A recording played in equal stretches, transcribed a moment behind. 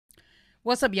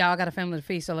What's up, y'all? I got a family to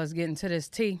feast, so let's get into this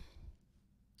tea.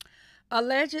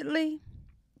 Allegedly,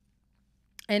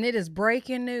 and it is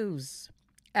breaking news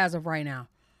as of right now,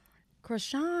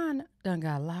 Chrisean done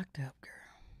got locked up, girl.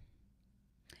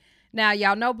 Now,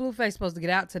 y'all know Blueface supposed to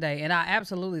get out today, and I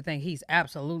absolutely think he's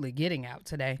absolutely getting out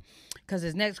today because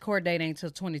his next court date ain't until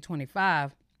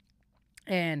 2025,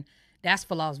 and that's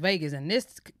for Las Vegas. In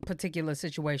this particular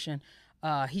situation,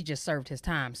 he just served his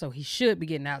time, so he should be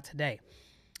getting out today.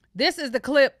 This is the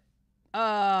clip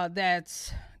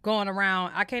that's going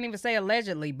around. I can't even say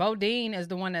allegedly. Bodine is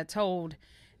the one that told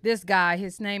this guy,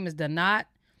 his name is Donat,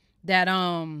 that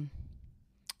Chrisean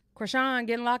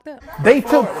getting locked up. They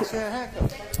took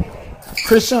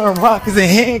Chrisean Rock is in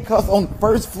handcuffs on the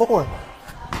first floor.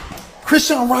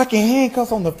 Chrisean Rock in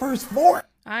handcuffs on the first floor.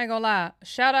 I ain't gonna lie.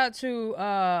 Shout out to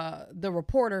the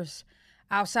reporters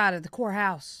outside of the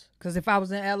courthouse. Because if I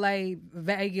was in LA,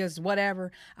 Vegas,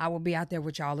 whatever, I would be out there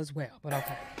with y'all as well. But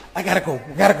okay. I gotta go.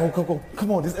 Go. Come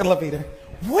on, this elevator.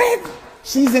 What?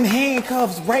 She's in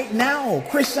handcuffs right now.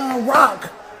 Chrisean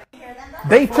Rock.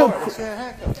 They took.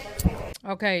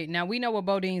 Okay, now we know what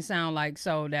Bodine sound like,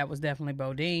 so that was definitely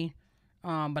Bodine.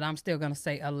 But I'm still gonna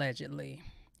say allegedly.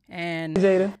 And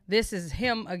Jaidyn. This is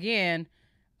him again,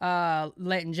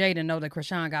 letting Jaidyn know that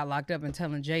Chrisean got locked up and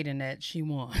telling Jaidyn that she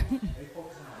won.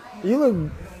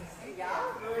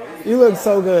 You look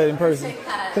so good in person.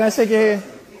 Can I shake your hand?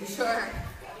 Sure.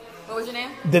 What was your name?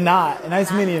 Denai.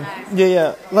 Nice meeting you. Nice.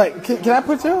 Yeah. Like, can I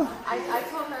put you? I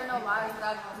told her no lies, but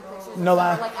I was going to pictures. No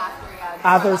lie. Like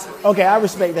after, Authors. Okay, I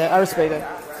respect that.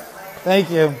 Thank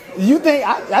you. You think?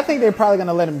 I think they're probably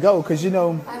gonna let him go because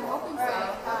I'm hoping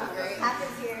so.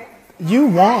 You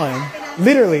won.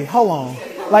 Literally. Hold on.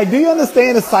 Like, do you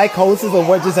understand the psychosis of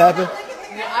what just happened?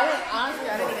 Honestly,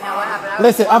 I didn't even know what happened.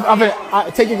 Listen,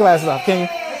 I'm take your glasses off. Can you?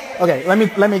 Okay, let me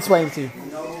explain it to you.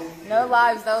 No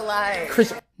lives, no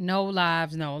lives. No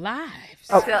lives, no lives.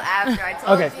 Until after I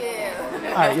told you.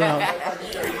 All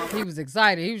right, He was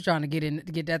excited. He was trying to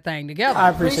get that thing together. I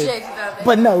appreciate it.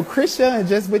 But no, Chrisean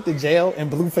just went to jail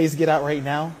and Blueface get out right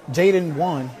now. Jaidyn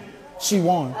won. She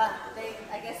won.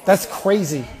 That's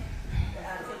crazy.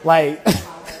 Like,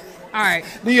 all right.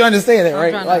 Do you understand that,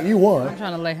 right? Like, you won. I'm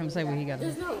trying to let him say what he got to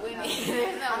There's do. no winning.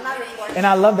 I'm not even. And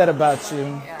I love that about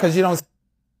you because you don't.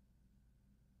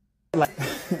 Like,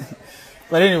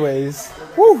 but anyways,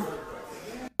 woo.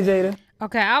 Jaidyn.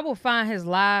 Okay, I will find his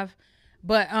live,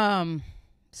 but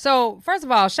so first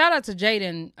of all, shout out to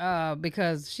Jaidyn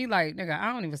because she like, nigga,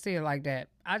 I don't even see it like that.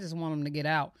 I just want him to get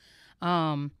out.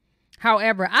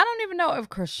 However, I don't even know if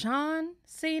Chrisean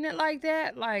seen it like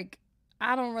that. Like,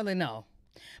 I don't really know.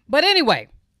 But anyway,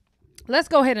 let's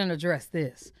go ahead and address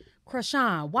this.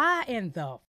 Chrisean, why in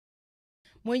the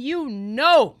when you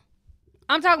know,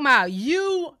 I'm talking about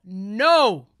you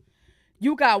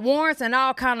got warrants and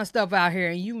all kind of stuff out here,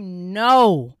 and you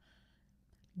know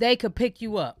they could pick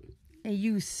you up, and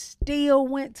you still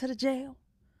went to the jail,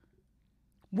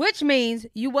 which means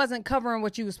you wasn't covering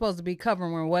what you was supposed to be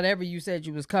covering, or whatever you said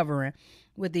you was covering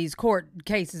with these court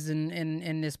cases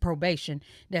and this probation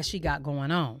that she got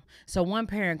going on. So one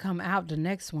parent come out, the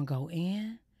next one go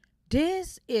in.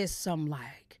 This is some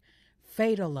like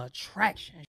fatal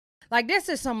attraction. Like, this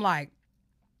is some like,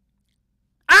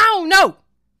 I don't know.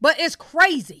 But it's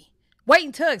crazy.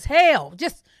 Waiting to exhale.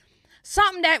 Just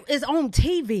something that is on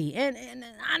TV. And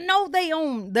I know they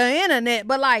on the internet,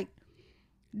 but like,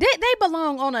 they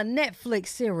belong on a Netflix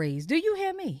series. Do you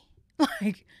hear me?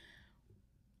 Like,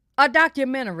 a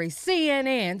documentary,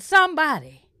 CNN,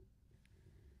 somebody.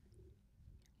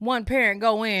 One parent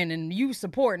go in and you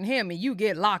supporting him and you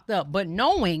get locked up. But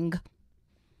knowing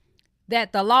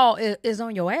that the law is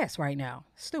on your ass right now.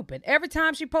 Stupid. Every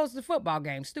time she posted a football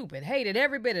game, stupid. Hated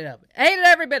every bit of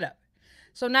it.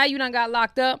 So now you done got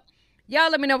locked up.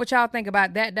 Y'all let me know what y'all think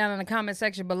about that down in the comment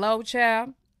section below,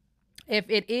 child. If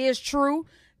it is true,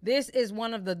 this is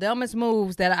one of the dumbest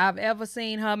moves that I've ever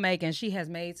seen her make, and she has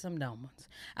made some dumb ones.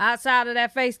 Outside of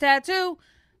that face tattoo,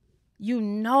 you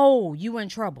know you in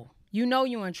trouble. You know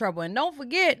you in trouble. And don't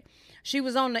forget, she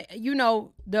was on the,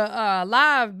 the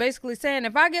live basically saying,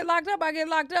 if I get locked up, I get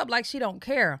locked up. Like, she don't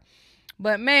care.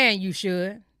 But, man, you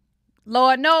should.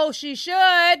 Lord knows she should.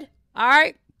 All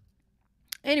right?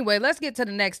 Anyway, let's get to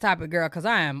the next topic, girl, because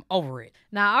I am over it.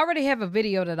 Now, I already have a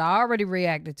video that I already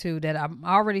reacted to that I'm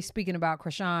already speaking about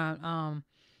Chrisean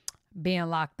being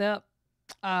locked up.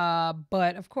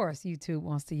 But, of course, YouTube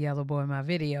wants to yellow boy my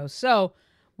video. So,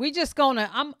 we just gonna,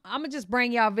 I'm gonna just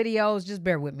bring y'all videos. Just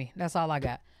bear with me. That's all I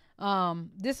got.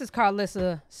 This is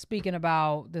Karlissa speaking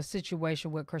about the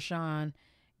situation with Chrisean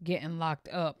getting locked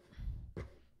up.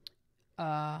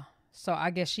 So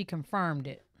I guess she confirmed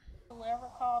it. whoever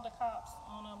called the cops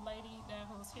on a lady that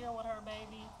was here with her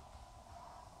baby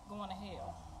going to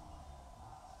hell.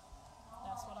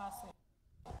 That's what I said.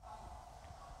 I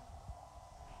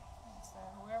said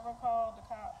whoever called the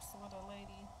cops with a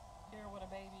lady here with a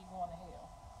baby going to hell.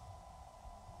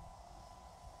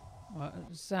 Well,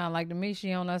 sound like to me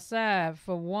she on her side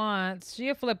for once.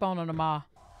 She'll flip on her tomorrow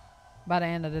by the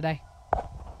end of the day.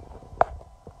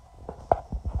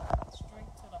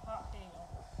 Straight to the hot hell.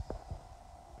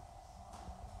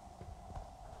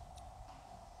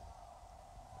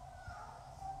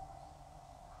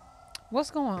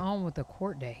 What's going on with the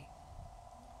court date?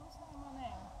 Who's saying my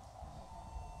name?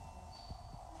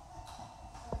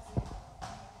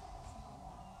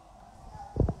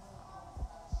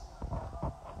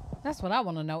 That's what I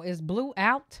want to know. Is Blue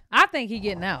out? I think he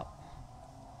getting out.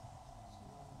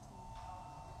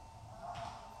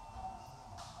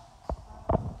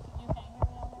 You can't hear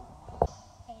me on there?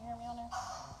 Can you hear me on there?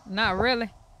 Not really.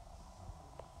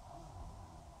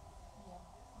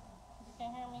 You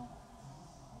can't hear me?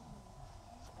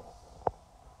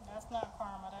 That's not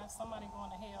karma. That's somebody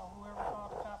going to hell. Whoever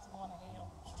called the cops going to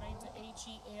hell. Straight to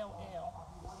H-E-L-L.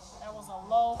 That was a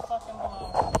low fucking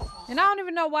blow. And I don't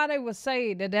even know why they would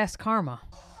say that that's karma.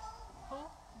 Who?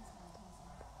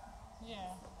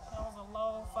 Yeah, that was a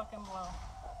low fucking blow.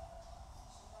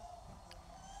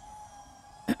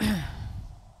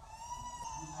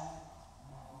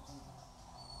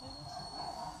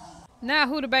 Now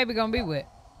who the baby gonna be with?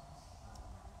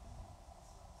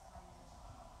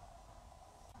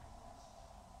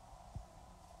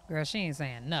 Girl, she ain't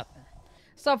saying nothing.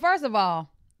 So first of all,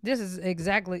 this is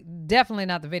definitely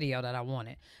not the video that I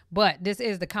wanted. But this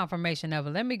is the confirmation of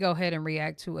it. Let me go ahead and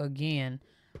react to again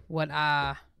what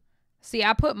I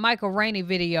put Michael Rainey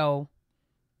video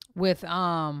with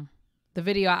the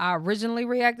video I originally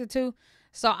reacted to.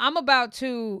 So I'm about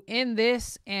to end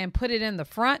this and put it in the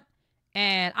front.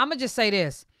 And I'm gonna just say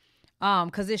this.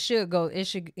 Cause it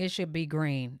should be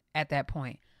green at that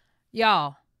point.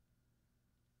 Y'all.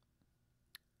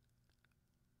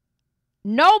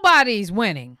 Nobody's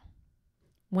winning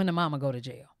when the mama go to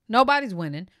jail. Nobody's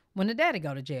winning when the daddy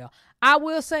go to jail. I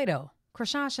will say, though,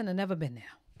 Chrisean should have never been there.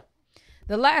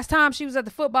 The last time she was at the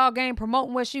football game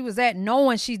promoting where she was at,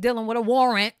 knowing she's dealing with a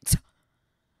warrant,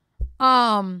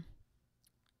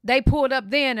 they pulled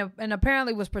up then and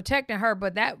apparently was protecting her,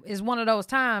 but that is one of those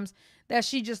times that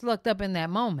she just looked up in that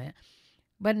moment.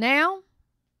 But now,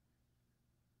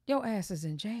 your ass is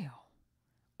in jail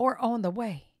or on the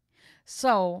way.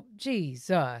 So,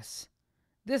 Jesus,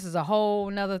 this is a whole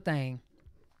nother thing.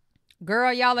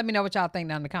 Girl, y'all let me know what y'all think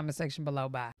down in the comment section below.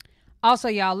 Bye. Also,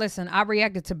 y'all, listen, I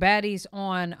reacted to baddies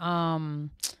on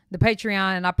the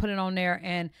Patreon, and I put it on there.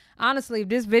 And honestly, if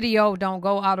this video don't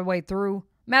go all the way through,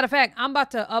 matter of fact, I'm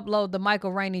about to upload the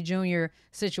Michael Rainey Jr.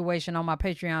 situation on my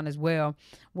Patreon as well,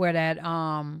 where that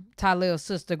Tylil's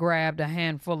sister grabbed a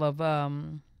handful of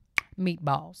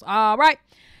meatballs. All right.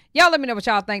 Y'all let me know what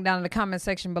y'all think down in the comment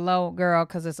section below, girl,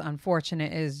 because it's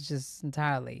unfortunate. It's just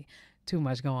entirely too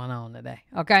much going on today,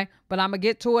 okay? But I'm going to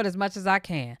get to it as much as I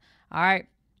can, all right?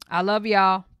 I love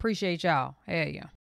y'all. Appreciate y'all. Hell yeah.